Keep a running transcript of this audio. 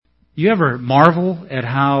You ever marvel at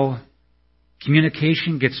how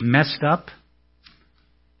communication gets messed up?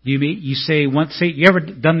 You ever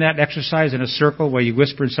done that exercise in a circle where you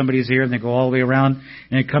whisper in somebody's ear and they go all the way around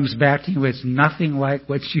and it comes back to you? It's nothing like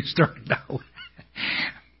what you started out with.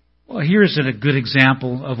 Well, here's a good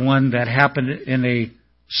example of one that happened in a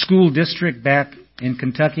school district back in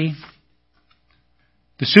Kentucky.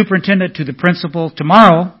 The superintendent to the principal,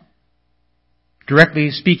 tomorrow, directly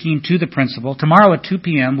speaking to the principal, tomorrow at 2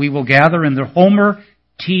 p.m. we will gather in the Homer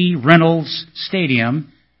T. Reynolds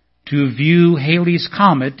Stadium to view Halley's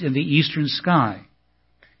Comet in the eastern sky,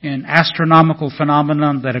 an astronomical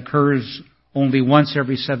phenomenon that occurs only once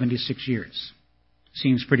every 76 years.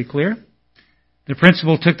 Seems pretty clear? The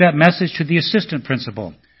principal took that message to the assistant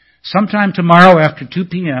principal. Sometime tomorrow after 2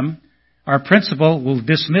 p.m., our principal will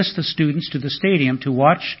dismiss the students to the stadium to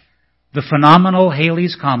watch the phenomenal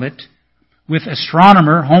Halley's Comet with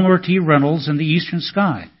astronomer Homer T. Reynolds in the eastern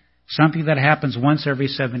sky, something that happens once every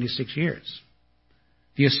 76 years.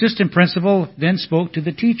 The assistant principal then spoke to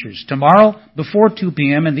the teachers. Tomorrow, before 2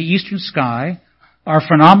 p.m. in the eastern sky, our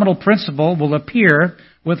phenomenal principal will appear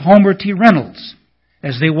with Homer T. Reynolds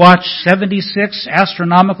as they watch 76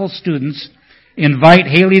 astronomical students invite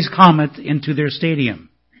Halley's Comet into their stadium.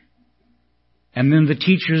 And then the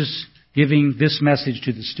teachers giving this message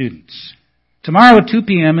to the students. Tomorrow at 2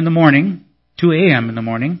 p.m. in the morning, 2 a.m. in the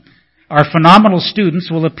morning, our phenomenal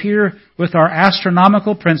students will appear with our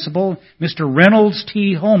astronomical principal, Mr. Reynolds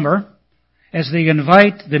T. Homer, as they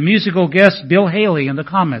invite the musical guest Bill Haley and the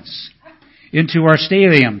Comets into our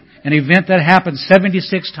stadium, an event that happens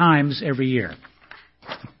 76 times every year.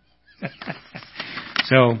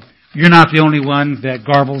 So, you're not the only one that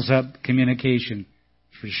garbles up communication,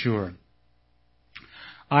 for sure.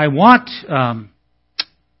 I want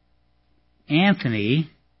Anthony,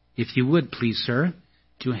 if you would please, sir,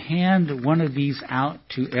 to hand one of these out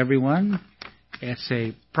to everyone. It's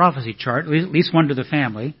a prophecy chart, at least one to the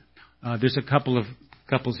family. There's a couple of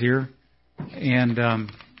couples here. And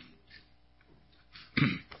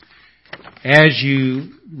as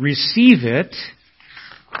you receive it,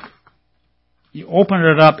 you open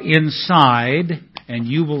it up inside, and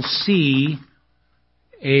you will see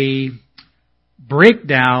a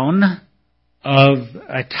breakdown of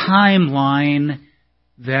a timeline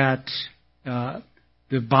that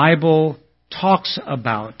the Bible talks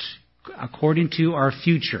about according to our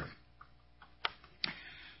future.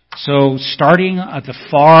 So, starting at the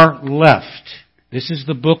far left, this is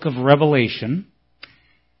the book of Revelation.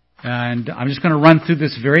 And I'm just going to run through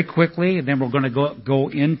this very quickly, and then we're going to go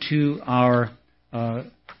into our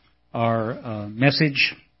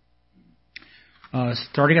message.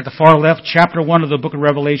 Starting at the far left, chapter 1 of the book of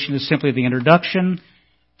Revelation is simply the introduction.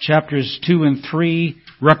 Chapters 2 and 3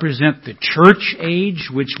 represent the church age,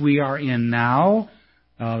 which we are in now,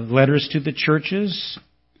 letters to the churches.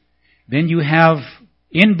 Then you have,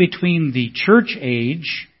 in between the church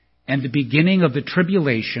age and the beginning of the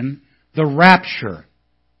tribulation, the rapture.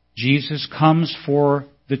 Jesus comes for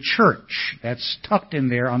the church. That's tucked in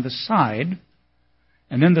there on the side.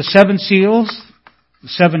 And then the 7 seals, the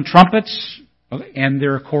 7 trumpets, and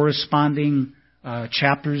their corresponding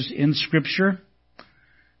chapters in Scripture.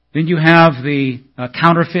 Then you have the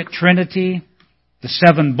counterfeit Trinity, the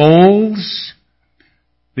 7 bowls,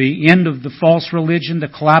 the end of the false religion, the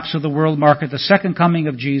collapse of the world market, the second coming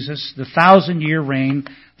of Jesus, the 1,000-year reign,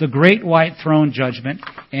 the great white throne judgment,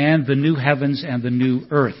 and the new heavens and the new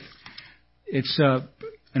earth. It's an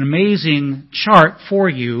amazing chart for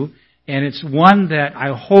you, and it's one that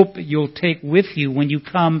I hope you'll take with you when you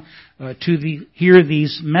come to hear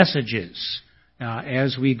these messages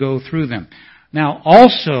as we go through them. Now,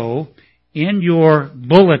 also, in your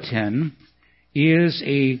bulletin is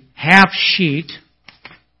a half sheet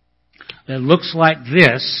that looks like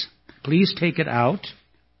this. Please take it out.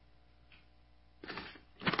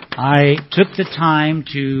 I took the time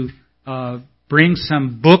to bring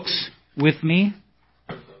some books with me.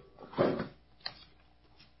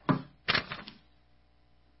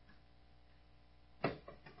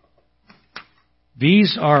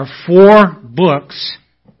 These are 4 books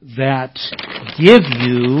that give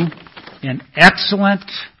you an excellent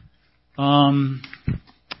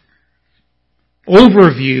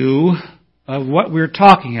overview of what we're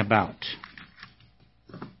talking about.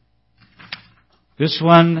 This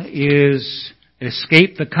one is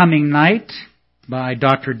Escape the Coming Night by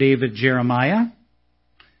Dr. David Jeremiah.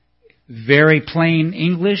 Very plain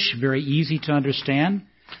English, very easy to understand.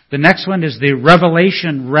 The next one is the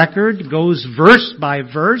Revelation Record, goes verse by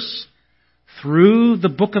verse through the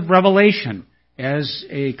book of Revelation as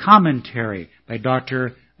a commentary by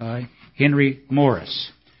Dr. Henry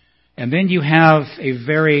Morris. And then you have a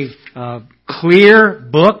very clear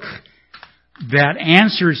book that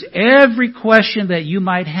answers every question that you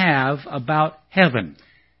might have about heaven.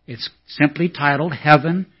 It's simply titled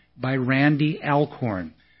Heaven by Randy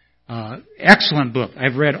Alcorn. Excellent book.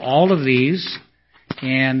 I've read all of these,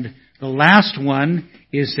 and the last one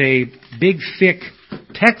is a big, thick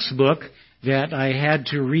textbook that I had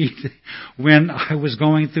to read when I was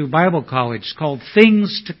going through Bible college. It's called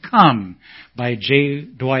Things to Come by J.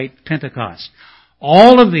 Dwight Pentecost.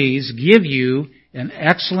 All of these give you an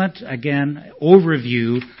excellent, again,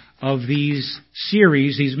 overview of these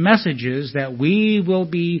series, these messages that we will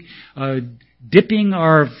be dipping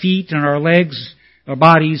our feet and our legs, our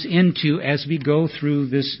bodies into as we go through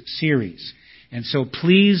this series. And so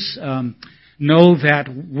please know that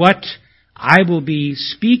what I will be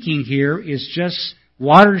speaking here is just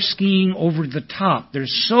water skiing over the top.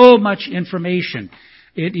 There's so much information.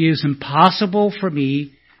 It is impossible for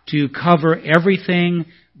me to cover everything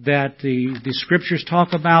that the Scriptures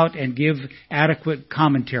talk about and give adequate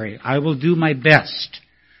commentary. I will do my best.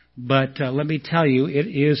 But let me tell you, it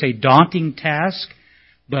is a daunting task,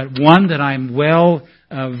 but one that I'm well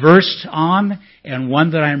versed on and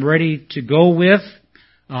one that I'm ready to go with.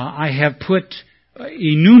 I have put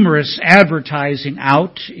numerous advertising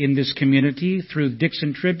out in this community through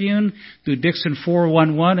Dixon Tribune, through Dixon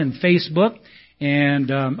 411 and Facebook,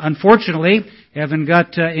 and unfortunately haven't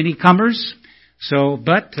got any comers.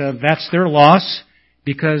 But that's their loss,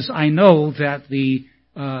 because I know that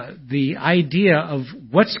the idea of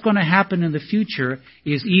what's going to happen in the future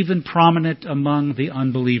is even prominent among the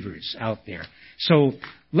unbelievers out there. So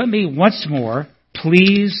let me once more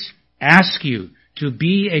please ask you to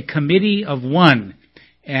be a committee of one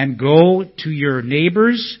and go to your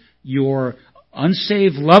neighbors, your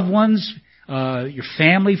unsaved loved ones, your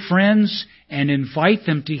family, friends, and invite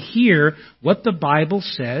them to hear what the Bible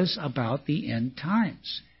says about the end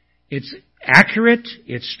times. It's accurate,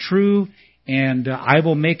 it's true, and I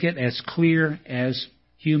will make it as clear as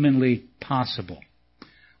humanly possible.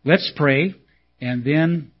 Let's pray, and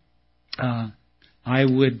then I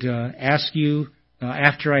would ask you,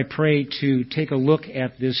 after I pray, to take a look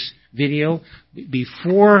at this video.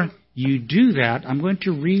 Before you do that, I'm going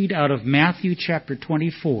to read out of Matthew chapter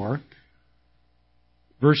 24,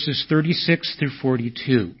 verses 36 through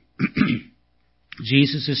 42.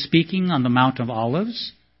 Jesus is speaking on the Mount of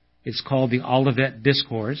Olives. It's called the Olivet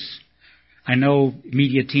Discourse. I know,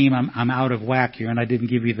 media team, I'm out of whack here, and I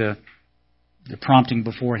didn't give you the prompting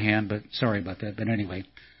beforehand, but sorry about that. But anyway,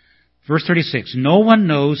 verse 36, no one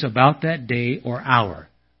knows about that day or hour,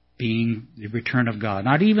 being the return of God.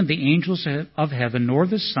 Not even the angels of heaven, nor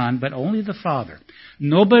the Son, but only the Father.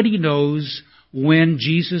 Nobody knows when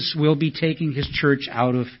Jesus will be taking His church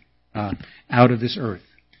out of this earth.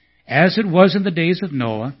 As it was in the days of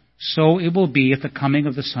Noah, so it will be at the coming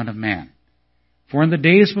of the Son of Man. For in the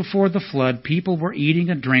days before the flood, people were eating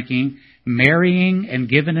and drinking, marrying and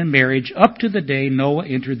given in marriage, up to the day Noah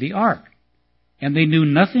entered the ark. And they knew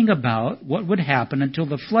nothing about what would happen until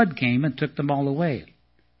the flood came and took them all away.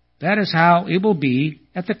 That is how it will be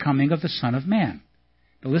at the coming of the Son of Man.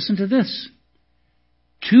 But listen to this.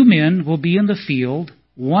 2 men will be in the field,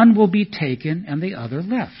 one will be taken and the other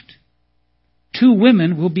left. 2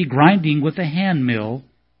 women will be grinding with a hand mill,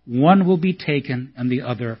 one will be taken and the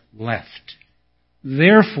other left.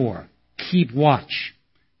 Therefore, keep watch,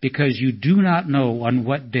 because you do not know on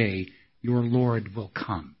what day your Lord will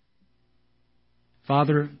come.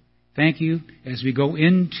 Father, thank you as we go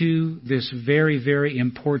into this very, very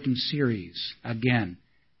important series. Again,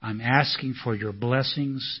 I'm asking for your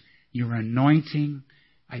blessings, your anointing.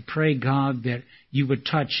 I pray, God, that you would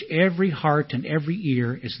touch every heart and every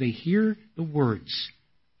ear as they hear the words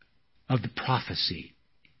of the prophecy.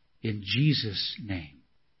 In Jesus' name.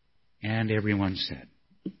 And everyone said.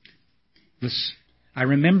 I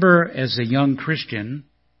remember as a young Christian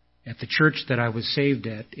at the church that I was saved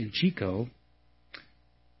at in Chico,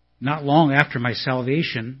 not long after my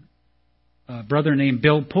salvation, a brother named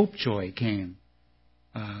Bill Popejoy came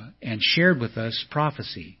and shared with us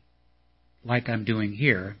prophecy, like I'm doing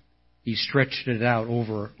here. He stretched it out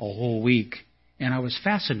over a whole week, and I was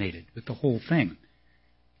fascinated with the whole thing.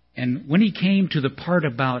 And when he came to the part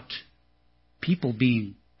about people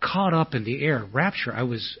being caught up in the air, rapture, I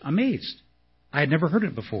was amazed. I had never heard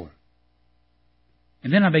it before.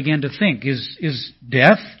 And then I began to think, is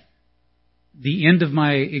death the end of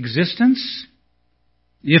my existence?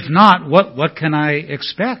 If not, what can I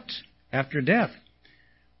expect after death?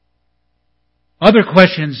 Other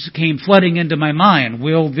questions came flooding into my mind.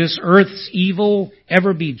 Will this earth's evil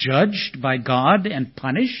ever be judged by God and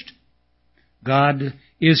punished? God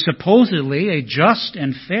is supposedly a just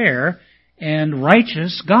and fair and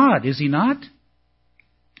righteous God, is He not?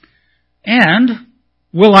 And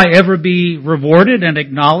will I ever be rewarded and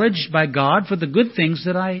acknowledged by God for the good things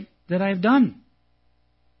that I've done?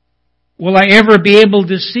 Will I ever be able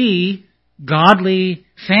to see godly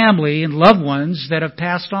family and loved ones that have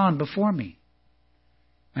passed on before me?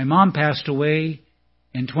 My mom passed away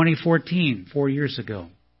in 2014, 4 years ago.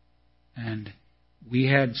 And we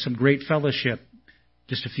had some great fellowship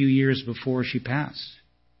just a few years before she passed.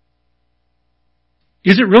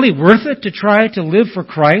 Is it really worth it to try to live for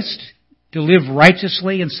Christ, to live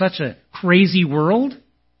righteously in such a crazy world?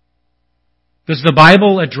 Does the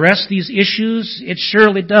Bible address these issues? It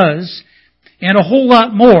surely does. And a whole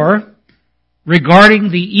lot more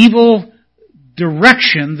regarding the evil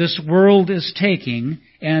direction this world is taking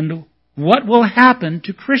and what will happen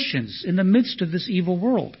to Christians in the midst of this evil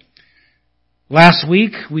world. Last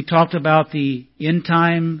week we talked about the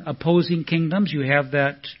end-time opposing kingdoms. You have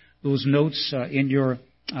those notes in your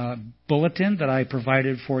bulletin that I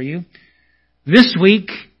provided for you. This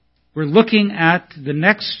week we're looking at the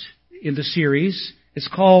next in the series. It's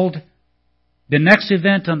called the next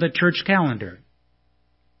event on the church calendar.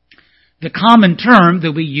 The common term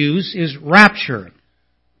that we use is rapture.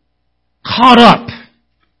 Caught up.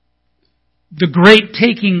 The great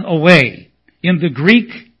taking away. In the Greek,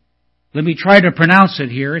 let me try to pronounce it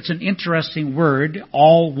here. It's an interesting word,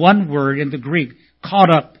 all one word in the Greek.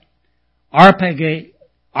 Caught up. Arpege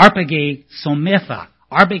sometha,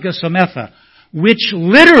 which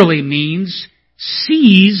literally means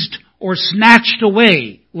seized or snatched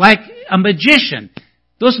away, like a magician.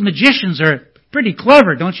 Those magicians are pretty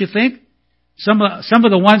clever, don't you think? Some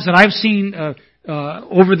of the ones that I've seen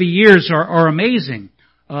over the years are amazing.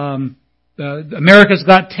 America's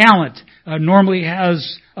Got Talent normally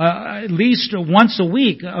has at least once a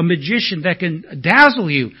week a magician that can dazzle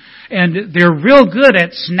you, and they're real good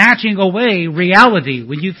at snatching away reality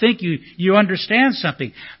when you think you understand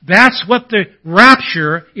something. That's what the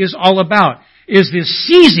rapture is all about, is this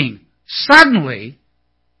seizing suddenly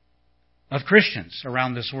of Christians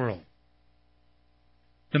around this world.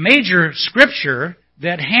 The major scripture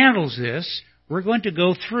that handles this, we're going to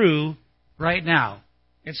go through right now.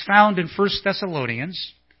 It's found in 1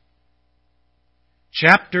 Thessalonians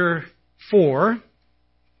chapter 4,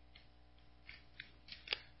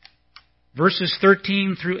 verses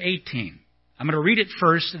 13 through 18. I'm going to read it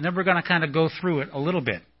first, and then we're going to kind of go through it a little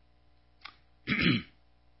bit.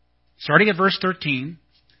 Starting at verse 13,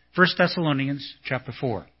 1 Thessalonians chapter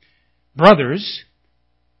 4. Brothers,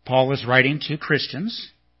 Paul is writing to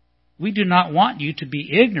Christians, we do not want you to be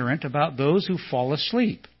ignorant about those who fall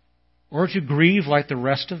asleep, or to grieve like the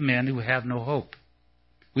rest of men who have no hope.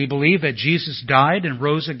 We believe that Jesus died and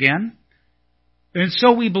rose again, and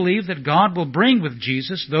so we believe that God will bring with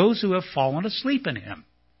Jesus those who have fallen asleep in Him.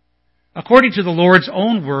 According to the Lord's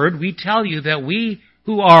own word, we tell you that we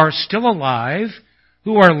who are still alive,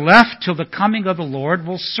 who are left till the coming of the Lord,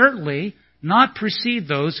 will certainly not precede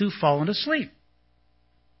those who've fallen asleep.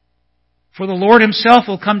 For the Lord Himself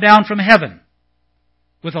will come down from heaven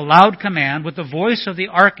with a loud command, with the voice of the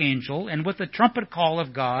archangel, and with the trumpet call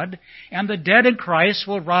of God, and the dead in Christ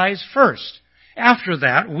will rise first. After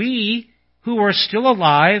that, we who are still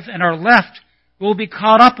alive and are left will be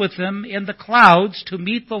caught up with them in the clouds to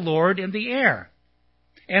meet the Lord in the air.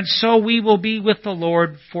 And so we will be with the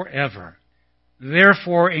Lord forever.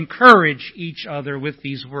 Therefore, encourage each other with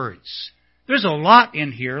these words. There's a lot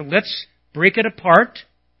in here. Let's break it apart.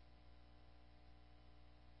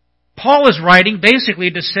 Paul is writing basically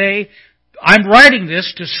to say, I'm writing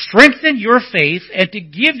this to strengthen your faith and to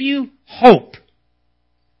give you hope.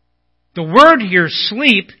 The word here,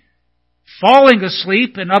 sleep, falling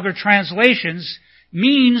asleep in other translations,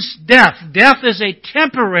 means death. Death is a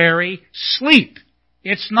temporary sleep.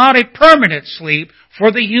 It's not a permanent sleep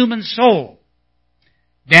for the human soul.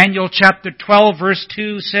 Daniel chapter 12 verse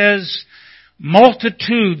 2 says,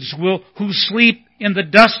 multitudes who sleep in the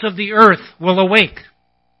dust of the earth will awake.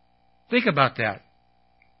 Think about that.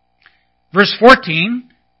 Verse 14,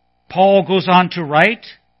 Paul goes on to write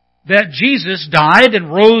that Jesus died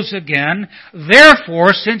and rose again.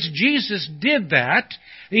 Therefore, since Jesus did that,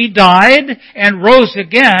 He died and rose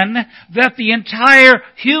again, that the entire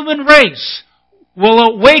human race will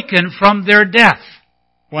awaken from their death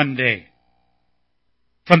one day.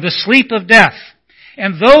 From the sleep of death.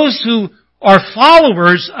 And those who are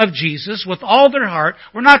followers of Jesus with all their heart,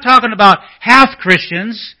 we're not talking about half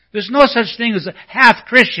Christians. There's no such thing as a half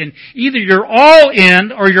Christian. Either you're all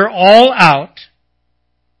in or you're all out.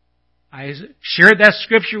 I shared that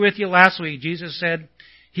scripture with you last week. Jesus said,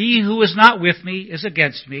 He who is not with me is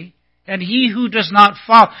against me, And he who does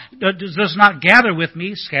not gather with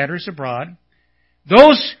me scatters abroad.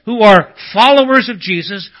 Those who are followers of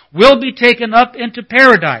Jesus will be taken up into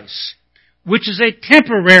paradise, which is a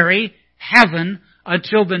temporary heaven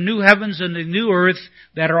until the new heavens and the new earth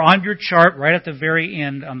that are on your chart right at the very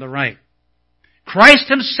end on the right. Christ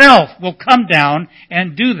himself will come down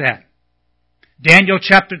and do that. Daniel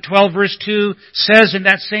chapter 12 verse 2 says in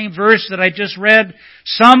that same verse that I just read,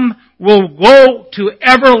 some will go to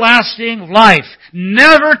everlasting life,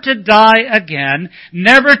 never to die again,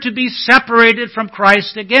 never to be separated from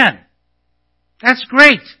Christ again. That's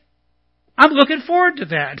great. I'm looking forward to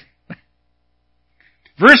that.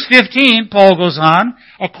 Verse 15, Paul goes on,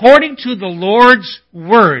 according to the Lord's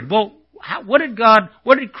word. Well, what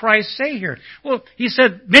did Christ say here? Well, he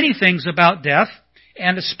said many things about death,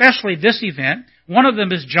 and especially this event. One of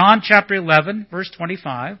them is John chapter 11, verse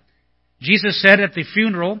 25. Jesus said at the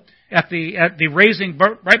funeral, at the raising,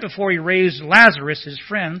 right before he raised Lazarus, his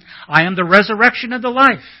friend, I am the resurrection and the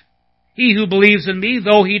life. He who believes in me,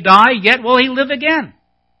 though he die, yet will he live again.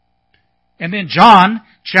 And then John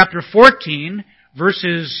chapter 14,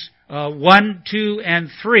 verses 1, 2, and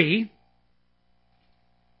 3.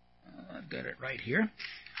 I've got it right here.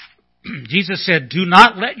 Jesus said, do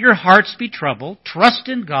not let your hearts be troubled. Trust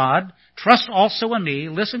in God. Trust also in me.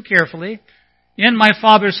 Listen carefully. In my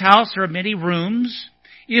Father's house there are many rooms.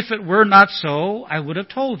 If it were not so, I would have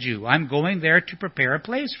told you. I'm going there to prepare a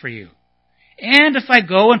place for you. And if I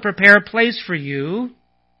go and prepare a place for you,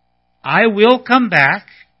 I will come back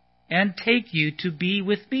and take you to be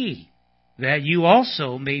with me, that you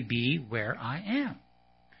also may be where I am.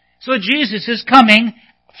 So Jesus is coming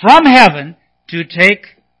from heaven to take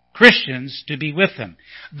Christians to be with him.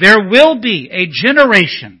 There will be a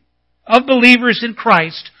generation of believers in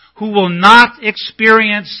Christ who will not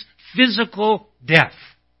experience physical death.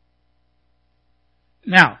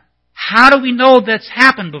 Now, how do we know that's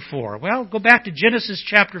happened before? Well, go back to Genesis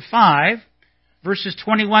chapter 5, verses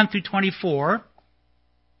 21 through 24.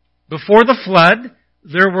 Before the flood,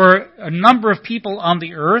 there were a number of people on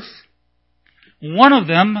the earth. One of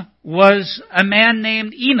them was a man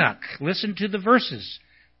named Enoch. Listen to the verses.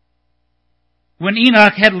 When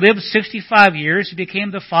Enoch had lived 65 years, he became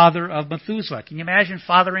the father of Methuselah. Can you imagine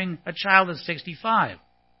fathering a child at 65?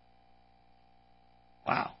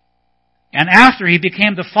 Wow. And after he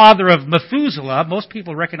became the father of Methuselah, most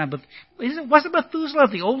people recognize, wasn't Methuselah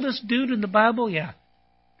the oldest dude in the Bible? Yeah.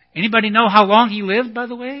 Anybody know how long he lived, by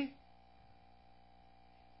the way?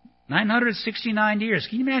 969 years.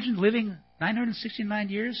 Can you imagine living 969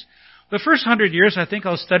 years? The first 100 years, I think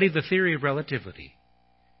I'll study the theory of relativity.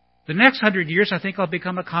 The next 100 years, I think I'll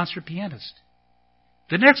become a concert pianist.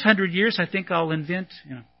 The next 100 years, I think I'll invent,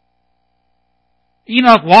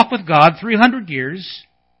 Enoch walked with God 300 years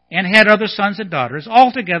and had other sons and daughters.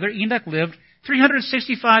 Altogether, Enoch lived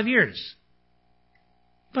 365 years.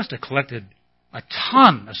 Must have collected a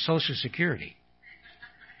ton of Social Security.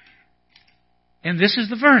 And this is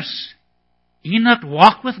the verse. Enoch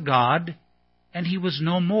walked with God, and he was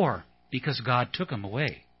no more, because God took him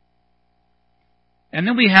away. And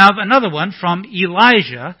then we have another one from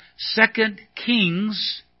Elijah, 2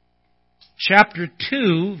 Kings chapter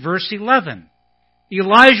 2, verse 11.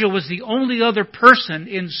 Elijah was the only other person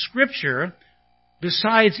in Scripture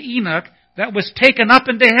besides Enoch that was taken up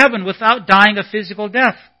into heaven without dying a physical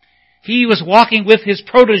death. He was walking with his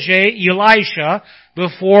protege, Elisha,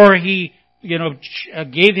 before he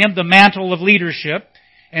gave him the mantle of leadership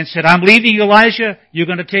and said, I'm leaving, Elijah, you're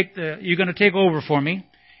going to take over for me.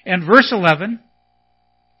 And verse 11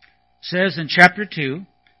 says in chapter 2,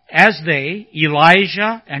 as they,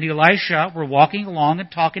 Elijah and Elisha, were walking along and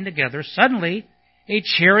talking together, suddenly a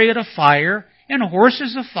chariot of fire and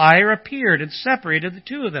horses of fire appeared and separated the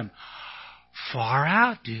two of them. Far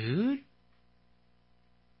out, dude.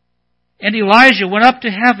 And Elijah went up to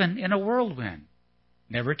heaven in a whirlwind,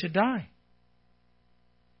 never to die.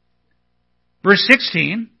 Verse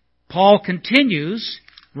 16, Paul continues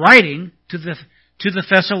writing to the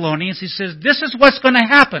Thessalonians. He says, this is what's going to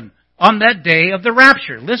happen on that day of the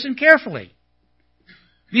rapture. Listen carefully.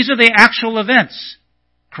 These are the actual events.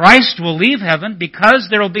 Christ will leave heaven because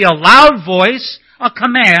there will be a loud voice, a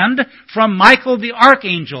command from Michael the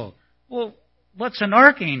archangel. Well, what's an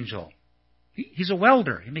archangel? He's a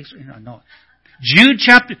welder. He makes no.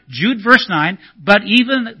 Jude verse 9, but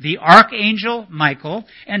even the archangel Michael,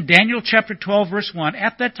 and Daniel chapter 12 verse 1,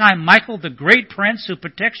 at that time Michael, the great prince who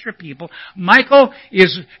protects your people, Michael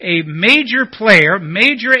is a major player,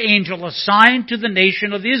 major angel assigned to the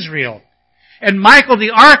nation of Israel. And Michael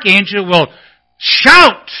the archangel will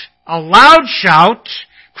shout, a loud shout,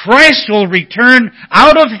 Christ will return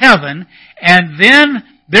out of heaven, and then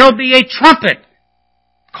There will be a trumpet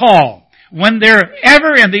call. When there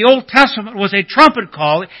ever in the Old Testament was a trumpet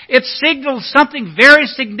call, it signaled something very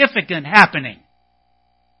significant happening.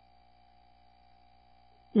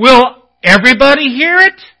 Will everybody hear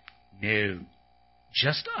it? No.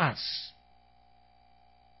 Just us.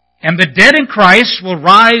 And the dead in Christ will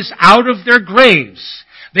rise out of their graves.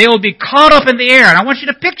 They will be caught up in the air. And I want you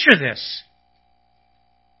to picture this.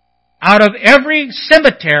 Out of every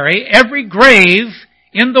cemetery, every grave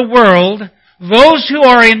in the world, those who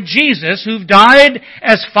are in Jesus, who've died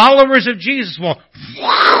as followers of Jesus, will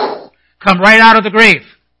come right out of the grave.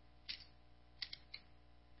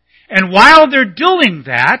 And while they're doing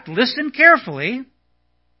that, listen carefully,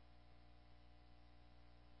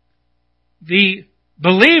 the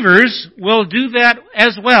believers will do that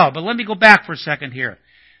as well. But let me go back for a second here.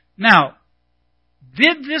 Now,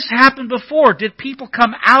 did this happen before? Did people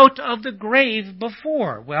come out of the grave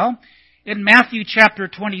before? Well, in Matthew chapter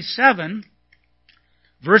 27,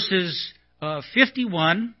 verses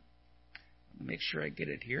 51, let me make sure I get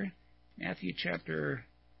it here. Matthew chapter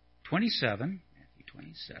 27. Matthew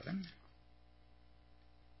 27.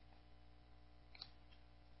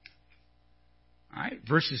 All right,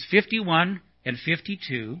 verses 51 and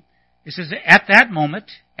 52. It says, at that moment,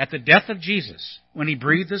 at the death of Jesus, when he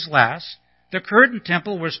breathed his last, the curtain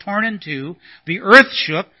temple was torn in two, the earth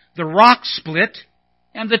shook, the rocks split,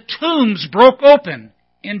 and the tombs broke open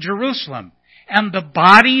in Jerusalem. And the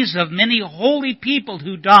bodies of many holy people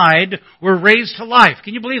who died were raised to life.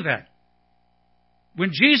 Can you believe that?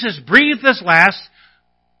 When Jesus breathed his last,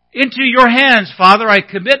 into your hands, Father, I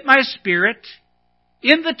commit my spirit.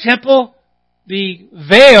 In the temple, the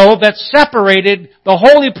veil that separated the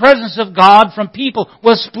holy presence of God from people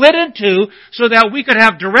was split in two so that we could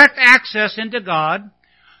have direct access into God.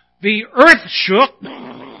 The earth shook,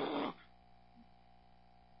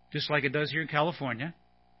 just like it does here in California.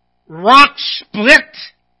 Rocks split,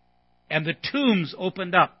 and the tombs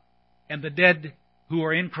opened up, and the dead who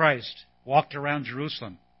are in Christ walked around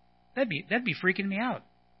Jerusalem. That'd be freaking me out.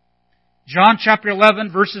 John chapter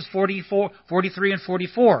 11, verses 43 and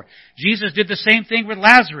 44. Jesus did the same thing with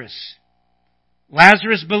Lazarus.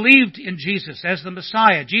 Lazarus believed in Jesus as the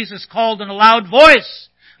Messiah. Jesus called in a loud voice,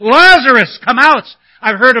 Lazarus, come out!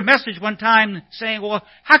 I've heard a message one time saying, well,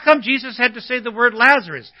 how come Jesus had to say the word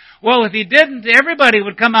Lazarus? Well, if he didn't, everybody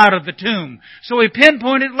would come out of the tomb. So he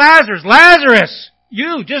pinpointed Lazarus. Lazarus!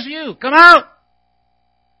 You, just you, come out!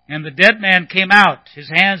 And the dead man came out. His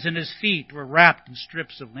hands and his feet were wrapped in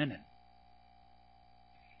strips of linen.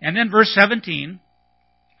 And then verse 17,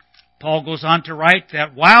 Paul goes on to write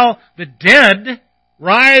that while the dead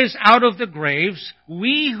rise out of the graves,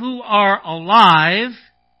 we who are alive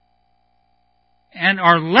and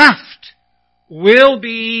are left will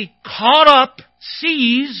be caught up,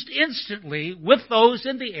 seized instantly with those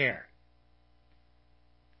in the air.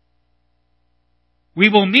 We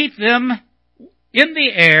will meet them in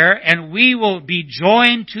the air, and we will be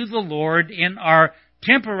joined to the Lord in our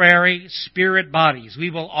temporary spirit bodies. We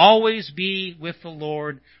will always be with the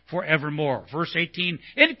Lord forevermore. Verse 18,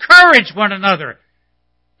 encourage one another.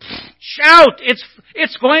 Shout,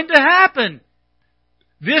 it's going to happen.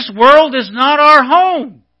 This world is not our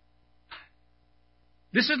home.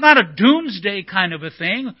 This is not a doomsday kind of a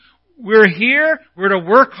thing. We're here, we're to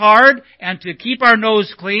work hard and to keep our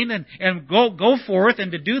nose clean and go forth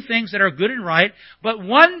and to do things that are good and right. But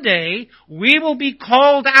one day, we will be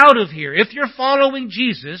called out of here. If you're following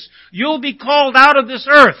Jesus, you'll be called out of this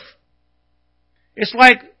earth. It's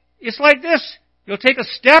like this. You'll take a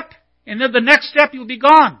step, and then the next step you'll be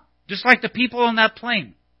gone. Just like the people on that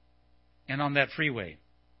plane and on that freeway.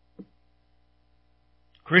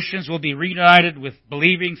 Christians will be reunited with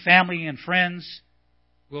believing family and friends.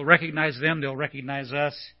 We'll recognize them. They'll recognize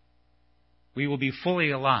us. We will be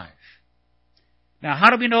fully alive. Now, how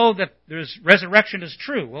do we know that resurrection is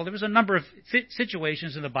true? Well, there was a number of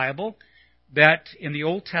situations in the Bible that in the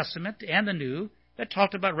Old Testament and the New that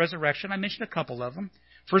talked about resurrection. I mentioned a couple of them.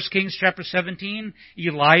 1 Kings chapter 17,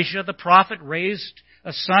 Elijah the prophet raised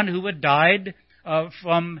a son who had died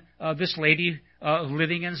from this lady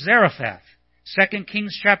living in Zarephath. 2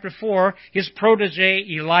 Kings chapter 4, his protege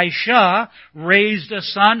Elisha raised a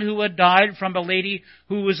son who had died from a lady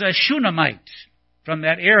who was a Shunammite from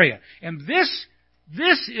that area. And this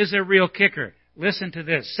is a real kicker. Listen to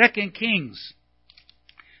this. 2 Kings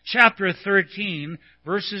chapter 13,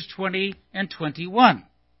 verses 20 and 21.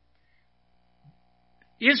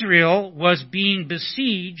 Israel was being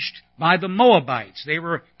besieged by the Moabites. They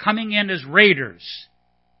were coming in as raiders.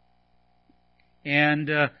 And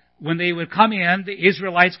when they would come in, the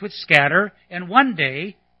Israelites would scatter. And one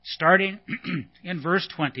day, starting in verse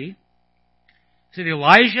 20, So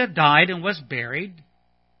Elijah died and was buried.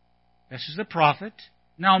 This is the prophet.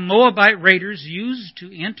 Now Moabite raiders used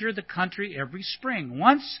to enter the country every spring.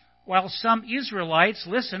 Once, while some Israelites,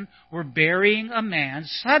 listen, were burying a man,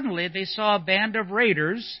 suddenly they saw a band of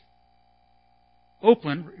raiders,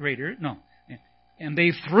 and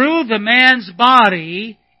they threw the man's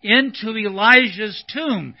body into Elijah's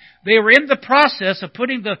tomb. They were in the process of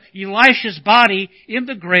putting Elisha's body in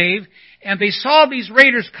the grave, and they saw these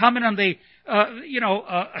raiders coming, and they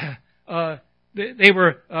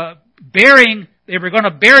were going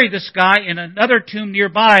to bury this guy in another tomb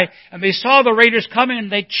nearby, and they saw the raiders coming,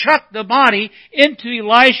 and they chucked the body into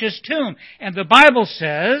Elisha's tomb. And the Bible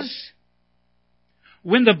says,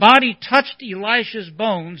 when the body touched Elisha's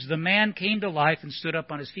bones, the man came to life and stood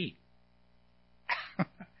up on his feet.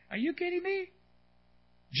 Are you kidding me?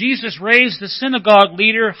 Jesus raised the synagogue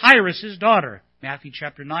leader Jairus' daughter. Matthew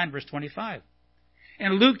chapter 9, verse 25.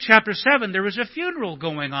 In Luke chapter 7, there was a funeral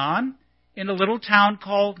going on in a little town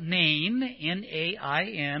called Nain,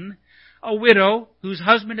 N-A-I-N, a widow whose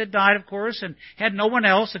husband had died, of course, and had no one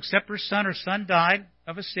else except her son. Her son died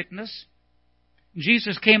of a sickness.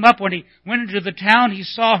 Jesus came up. When he went into the town, he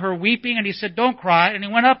saw her weeping, and he said, "Don't cry." And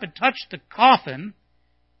he went up and touched the coffin,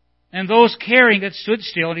 and those carrying it stood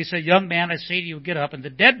still. And he said, "Young man, I say to you, get up." And the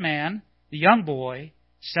dead man, the young boy,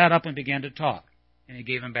 sat up and began to talk. And he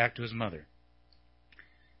gave him back to his mother.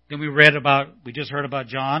 Then we just heard about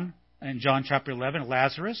John in John chapter 11,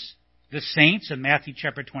 Lazarus, the saints in Matthew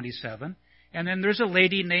chapter 27. And then there's a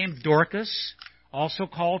lady named Dorcas, also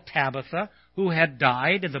called Tabitha, who had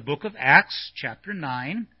died in the book of Acts chapter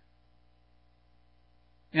 9.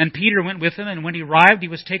 And Peter went with him, and when he arrived, he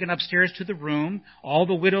was taken upstairs to the room. All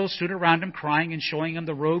the widows stood around him, crying and showing him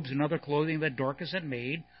the robes and other clothing that Dorcas had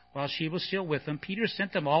made, while she was still with them. Peter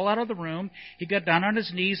sent them all out of the room. He got down on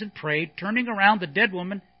his knees and prayed, turning towards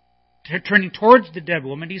the dead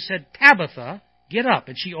woman, he said, "Tabitha, get up."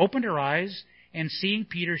 And she opened her eyes, and seeing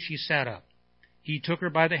Peter, she sat up. He took her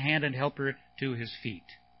by the hand and helped her to his feet.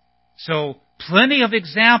 So, plenty of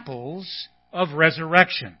examples of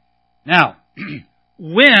resurrection. Now,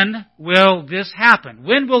 when will this happen?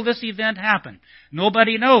 When will this event happen?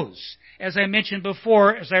 Nobody knows. As I mentioned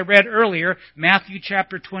before, as I read earlier, Matthew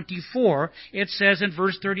chapter 24, it says in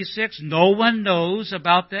verse 36, no one knows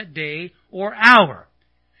about that day or hour.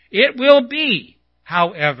 It will be,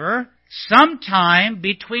 however, sometime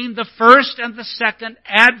between the first and the second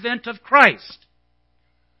advent of Christ.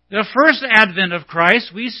 The first advent of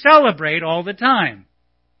Christ we celebrate all the time.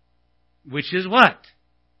 Which is what?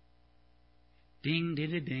 Ding,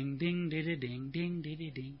 ding, ding, ding, ding,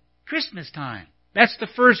 ding, ding. Christmas time. That's the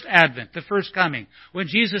first advent, the first coming. When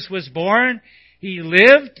Jesus was born, He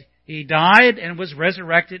lived, He died, and was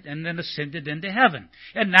resurrected, and then ascended into heaven.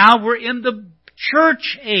 And now we're in the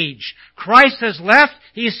church age. Christ has left.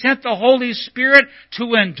 He sent the Holy Spirit to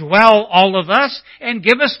indwell all of us and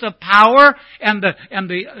give us the power and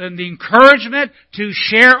the encouragement to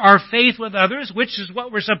share our faith with others, which is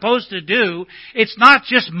what we're supposed to do. It's not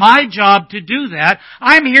just my job to do that.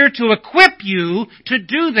 I'm here to equip you to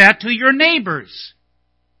do that to your neighbors.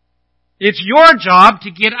 It's your job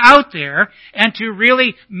to get out there and to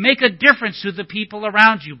really make a difference to the people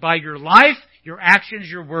around you by your life, your actions,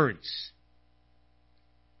 your words.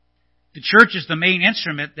 The church is the main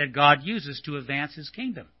instrument that God uses to advance His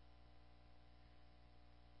kingdom.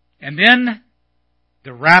 And then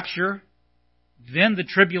the rapture, then the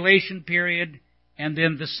tribulation period, and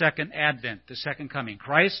then the second advent, the second coming.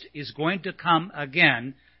 Christ is going to come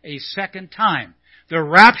again a second time. The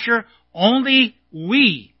rapture, only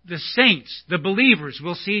we, the saints, the believers,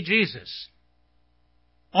 will see Jesus.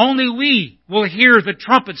 Only we will hear the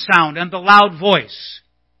trumpet sound and the loud voice.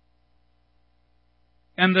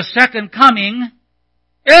 And the second coming,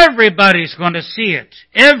 everybody's going to see it.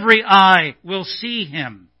 Every eye will see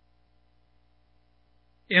Him.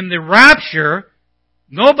 In the rapture,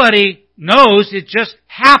 nobody knows. It just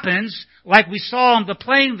happens like we saw on the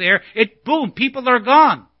plane there. Boom, people are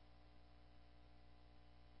gone.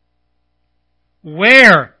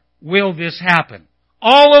 Where will this happen?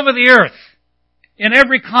 All over the earth. In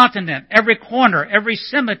every continent, every corner, every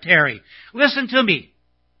cemetery. Listen to me.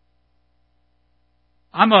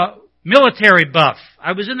 I'm a military buff.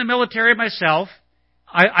 I was in the military myself.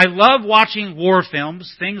 I love watching war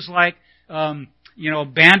films, things like, Band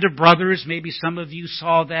of Brothers. Maybe some of you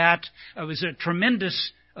saw that. It was a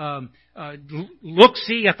tremendous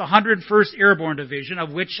look-see at the 101st Airborne Division,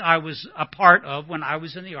 of which I was a part of when I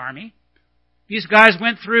was in the Army. These guys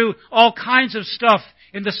went through all kinds of stuff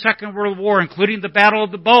in the Second World War, including the Battle of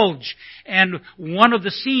the Bulge. And one of the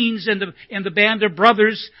scenes in the Band of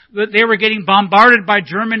Brothers, they were getting bombarded by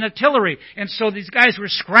German artillery. And so these guys were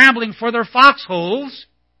scrambling for their foxholes.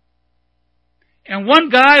 And one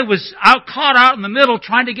guy was caught out in the middle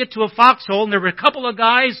trying to get to a foxhole, and there were a couple of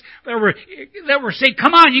guys that were saying,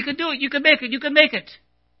 "Come on, you can do it, you can make it, you can make it."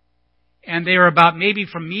 And they were about maybe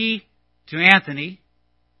from me to Anthony,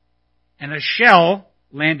 and a shell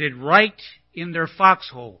landed right in their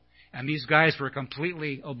foxhole. And these guys were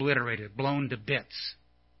completely obliterated, blown to bits.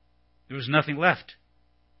 There was nothing left.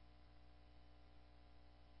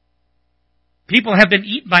 People have been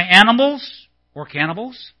eaten by animals or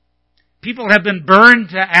cannibals. People have been burned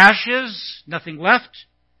to ashes, nothing left.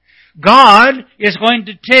 God is going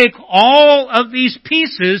to take all of these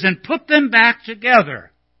pieces and put them back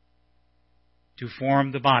together to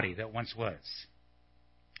form the body that once was.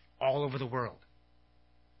 All over the world.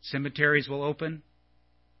 Cemeteries will open.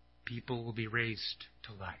 People will be raised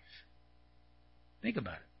to life. Think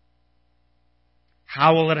about it.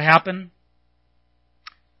 How will it happen?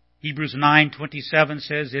 Hebrews 9:27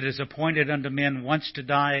 says, "It is appointed unto men once to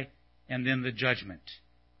die, and then the judgment."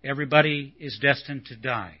 Everybody is destined to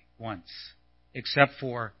die once, except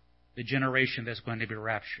for the generation that's going to be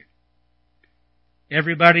raptured.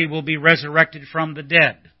 Everybody will be resurrected from the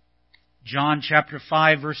dead. John chapter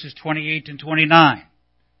 5, verses 28 and 29.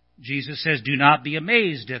 Jesus says, "Do not be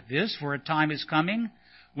amazed at this, for a time is coming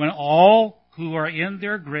when all who are in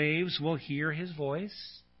their graves will hear His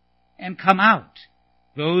voice and come out.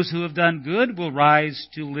 Those who have done good will rise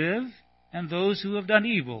to live, and those who have done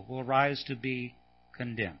evil will rise to be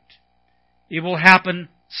condemned." It will happen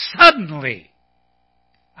suddenly.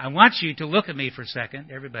 I want you to look at me for a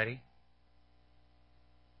second, everybody.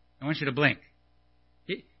 I want you to blink.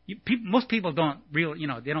 Most people don't really,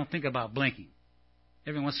 they don't think about blinking.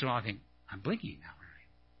 Every once in a while I think, I'm blinking now.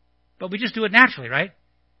 But we just do it naturally, right?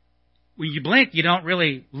 When you blink, you don't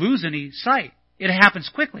really lose any sight. It happens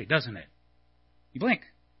quickly, doesn't it? You blink.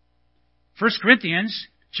 1 Corinthians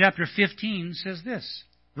chapter 15 says this,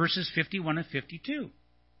 verses 51 and 52.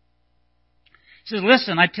 It says,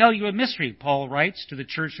 "Listen, I tell you a mystery," Paul writes to the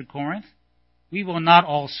church of Corinth. "We will not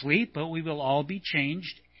all sleep, but we will all be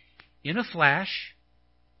changed in a flash,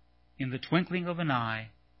 in the twinkling of an eye,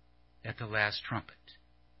 at the last trumpet."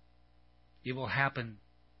 It will happen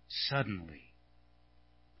suddenly.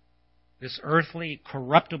 This earthly,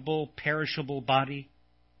 corruptible, perishable body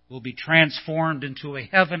will be transformed into a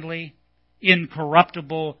heavenly,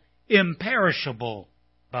 incorruptible, imperishable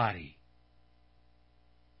body.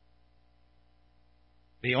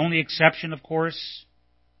 The only exception, of course,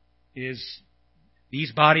 is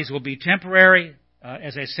these bodies will be temporary,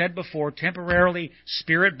 as I said before, temporarily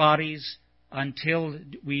spirit bodies until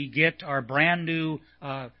we get our brand new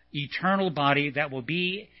eternal body that will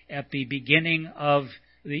be at the beginning of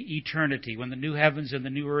the eternity, when the new heavens and the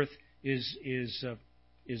new earth is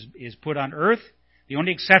put on earth. The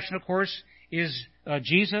only exception, of course, is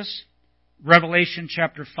Jesus. Revelation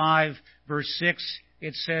chapter 5, verse 6,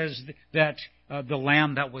 it says that the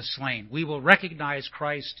Lamb that was slain. We will recognize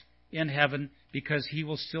Christ in heaven because He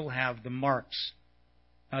will still have the marks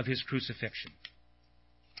of His crucifixion.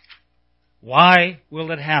 Why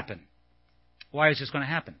will it happen? Why is this going to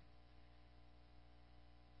happen?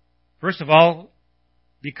 First of all,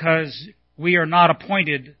 because we are not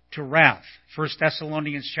appointed to wrath. 1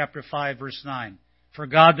 Thessalonians chapter 5, verse 9. "For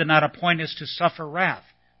God did not appoint us to suffer wrath,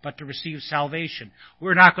 but to receive salvation."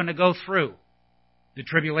 We're not going to go through the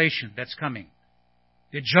tribulation that's coming,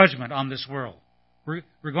 the judgment on this world.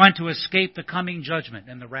 We're going to escape the coming judgment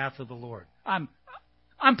and the wrath of the Lord.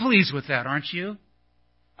 I'm pleased with that, aren't you?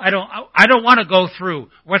 I don't want to go through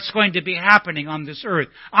what's going to be happening on this earth.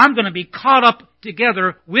 I'm going to be caught up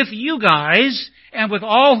together with you guys and with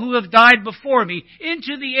all who have died before me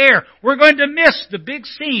into the air. We're going to miss the big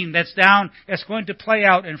scene that's going to play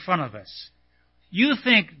out in front of us. You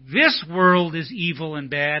think this world is evil and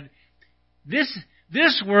bad.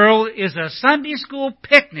 This world is a Sunday school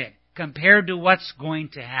picnic compared to what's going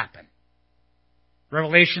to happen.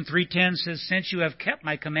 Revelation 3:10 says, "Since you have kept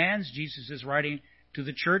my commands," Jesus is writing to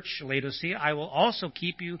the church, Laodicea, "I will also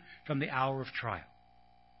keep you from the hour of trial."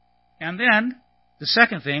 And then, the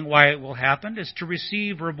second thing why it will happen is to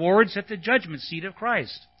receive rewards at the judgment seat of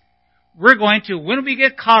Christ. We're going to, when we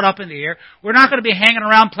get caught up in the air, we're not going to be hanging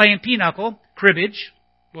around playing pinochle, cribbage,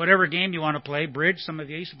 whatever game you want to play, bridge. Some of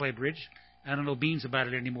you used to play bridge. I don't know beans about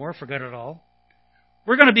it anymore, forgot it all.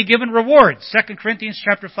 We're going to be given rewards. 2 Corinthians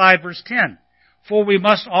chapter 5, verse 10. "For we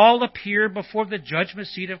must all appear before the judgment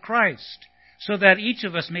seat of Christ, so that each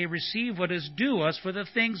of us may receive what is due us for the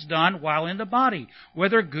things done while in the body,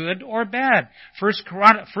 whether good or bad. 1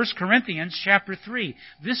 Corinthians chapter 3.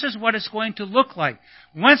 This is what it's going to look like.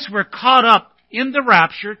 Once we're caught up in the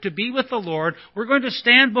rapture to be with the Lord, we're going to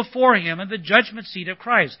stand before Him in the judgment seat of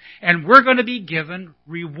Christ. And we're going to be given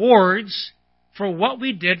rewards for what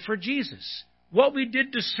we did for Jesus. What we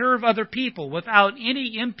did to serve other people without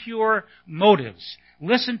any impure motives.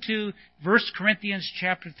 Listen to 1 Corinthians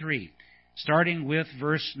chapter 3, starting with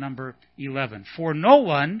verse number 11. For no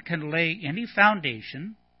one can lay any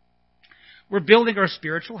foundation. We're building our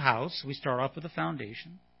spiritual house. We start off with a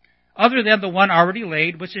foundation. Other than the one already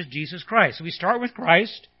laid, which is Jesus Christ. We start with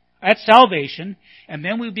Christ at salvation, and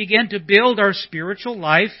then we begin to build our spiritual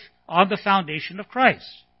life on the foundation of Christ.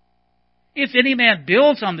 If any man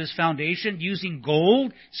builds on this foundation using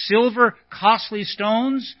gold, silver, costly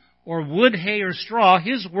stones, or wood, hay, or straw,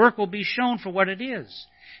 his work will be shown for what it is,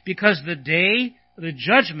 because the day, the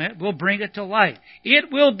judgment, will bring it to light. It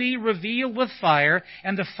will be revealed with fire,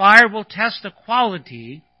 and the fire will test the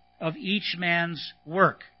quality of each man's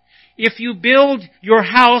work. If you build your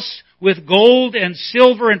house with gold and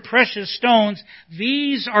silver and precious stones,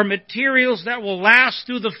 these are materials that will last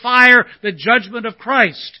through the fire, the judgment of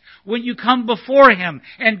Christ, when you come before Him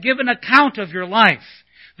and give an account of your life.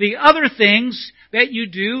 The other things that you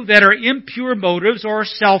do that are impure motives or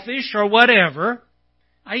selfish or whatever,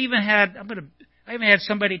 I even had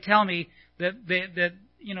somebody tell me that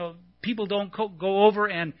people don't go over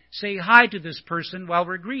and say hi to this person while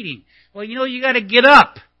we're greeting. Well, you got to get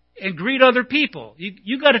up and greet other people.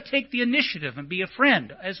 You got to take the initiative and be a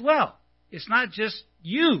friend as well. It's not just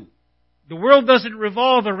you. The world doesn't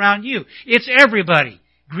revolve around you. It's everybody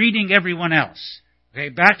greeting everyone else. Okay,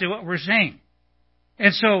 back to what we're saying.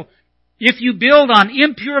 And so, if you build on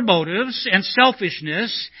impure motives and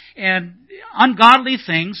selfishness and ungodly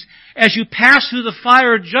things, as you pass through the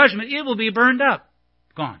fire of judgment, it will be burned up.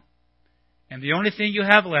 Gone. And the only thing you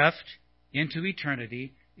have left into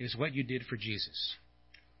eternity is what you did for Jesus.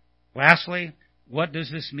 Lastly, what does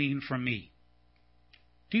this mean for me?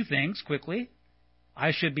 Two things, quickly.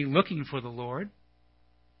 I should be looking for the Lord.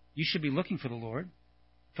 You should be looking for the Lord.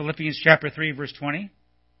 Philippians chapter 3, verse 20.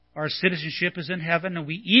 Our citizenship is in heaven, and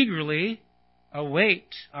we eagerly await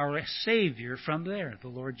our Savior from there, the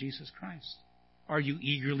Lord Jesus Christ. Are you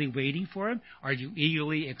eagerly waiting for Him? Are you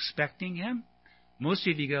eagerly expecting Him? Most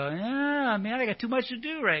of you go, man, I got too much to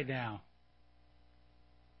do right now.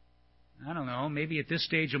 I don't know, maybe at this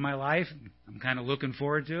stage of my life, I'm kind of looking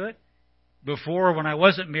forward to it. Before, when I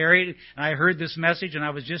wasn't married, and I heard this message, and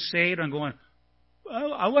I was just saved, I'm going,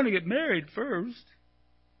 well, I want to get married first.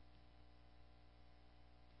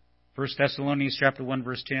 1 Thessalonians chapter 1,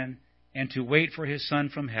 verse 10, and to wait for His Son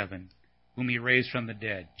from heaven, whom He raised from the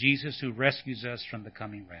dead, Jesus who rescues us from the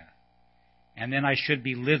coming wrath. And then I should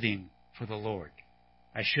be living for the Lord.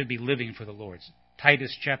 I should be living for the Lord.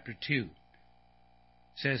 Titus chapter 2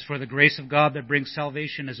 says, for the grace of God that brings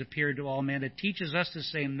salvation has appeared to all men. It teaches us to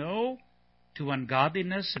say no to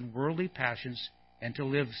ungodliness and worldly passions, and to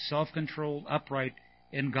live self-controlled, upright,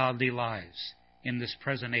 and godly lives in this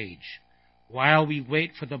present age, while we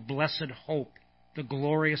wait for the blessed hope, the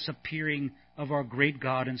glorious appearing of our great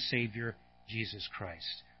God and Savior, Jesus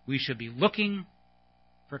Christ. We should be looking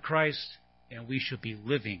for Christ, and we should be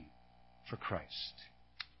living for Christ.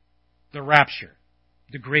 The rapture,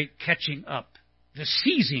 the great catching up, the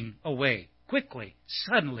seizing away, quickly,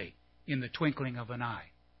 suddenly, in the twinkling of an eye.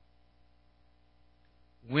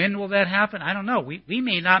 When will that happen? I don't know. We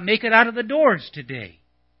may not make it out of the doors today.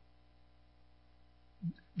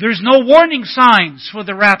 There's no warning signs for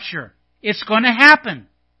the rapture. It's going to happen.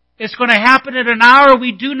 It's going to happen at an hour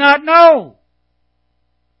we do not know.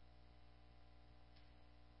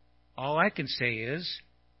 All I can say is,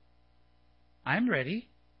 I'm ready.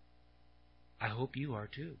 I hope you are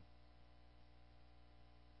too.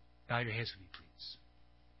 Bow your heads with me, please.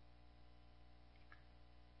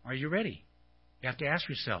 Are you ready? You have to ask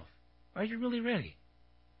yourself, are you really ready?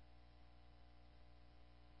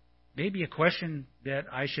 Maybe a question that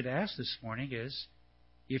I should ask this morning is,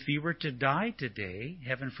 if you were to die today,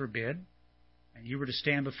 heaven forbid, and you were to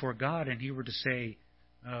stand before God and He were to say,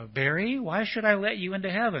 Barry, why should I let you into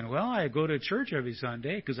heaven? Well, I go to church every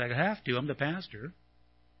Sunday because I have to. I'm the pastor.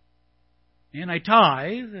 And I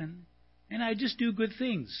tithe, and I just do good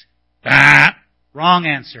things. Wrong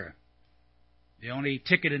answer. The only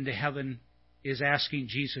ticket into heaven is asking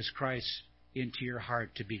Jesus Christ into your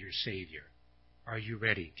heart to be your Savior. Are you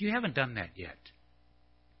ready? If you haven't done that yet,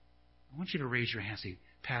 I want you to raise your hand and say,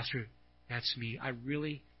 Pastor, that's me. I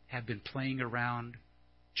really have been playing around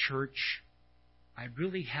church. I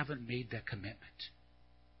really haven't made that commitment.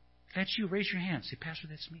 If that's you, raise your hand. Say, Pastor,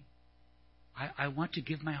 that's me. I want to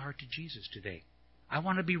give my heart to Jesus today. I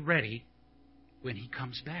want to be ready when He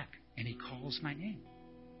comes back and He calls my name.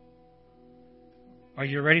 Are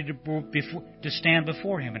you ready to stand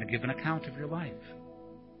before Him and to give an account of your life?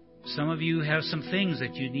 Some of you have some things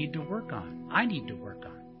that you need to work on. I need to work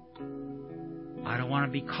on. I don't want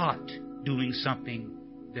to be caught doing something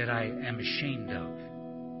that I am ashamed of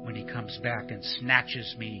when He comes back and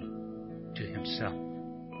snatches me to Himself.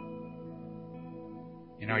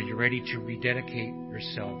 And are you ready to rededicate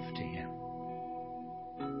yourself to Him?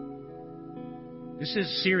 This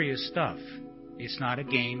is serious stuff. It's not a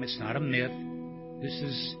game. It's not a myth.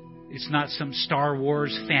 It's not some Star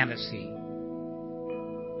Wars fantasy.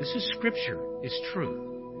 This is Scripture. It's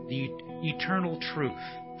truth. The eternal truth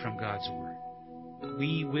from God's Word.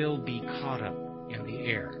 We will be caught up in the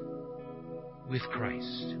air with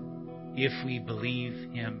Christ if we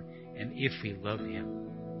believe Him and if we love Him.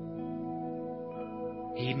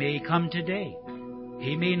 He may come today.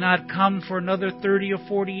 He may not come for another 30 or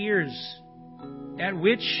 40 years, at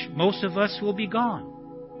which most of us will be gone.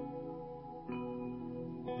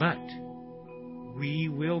 But we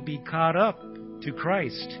will be caught up to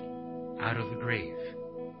Christ out of the grave.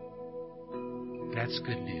 That's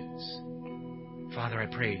good news. Father, I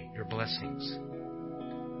pray your blessings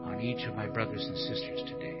on each of my brothers and sisters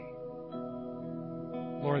today.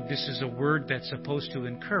 Lord, this is a word that's supposed to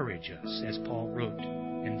encourage us, as Paul wrote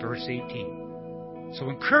in verse 18. So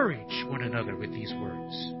encourage one another with these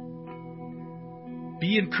words.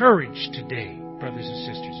 Be encouraged today, brothers and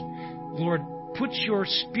sisters. Lord, put your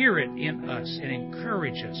Spirit in us and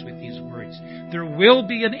encourage us with these words. There will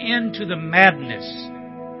be an end to the madness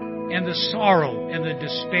and the sorrow and the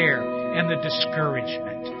despair and the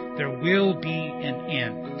discouragement. There will be an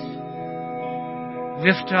end.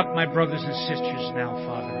 Lift up my brothers and sisters now,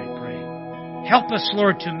 Father, I pray. Help us,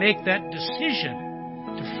 Lord, to make that decision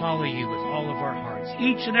to follow you with all of our hearts,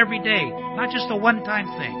 each and every day, not just a one-time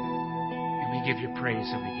thing. And we give you praise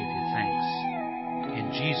and we give you thanks. In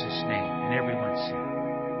Jesus' name, and everyone said.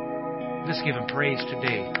 Let's give Him praise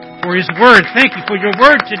today for His Word. Thank you for your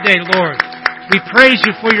Word today, Lord. We praise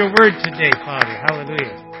you for your Word today, Father.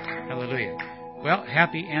 Hallelujah. Hallelujah. Well,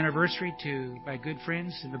 happy anniversary to my good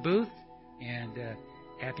friends in the booth. And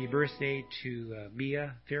happy birthday to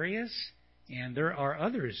Mia Farias. And there are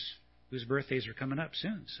others whose birthdays are coming up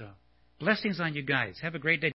soon. So blessings on you guys. Have a great day.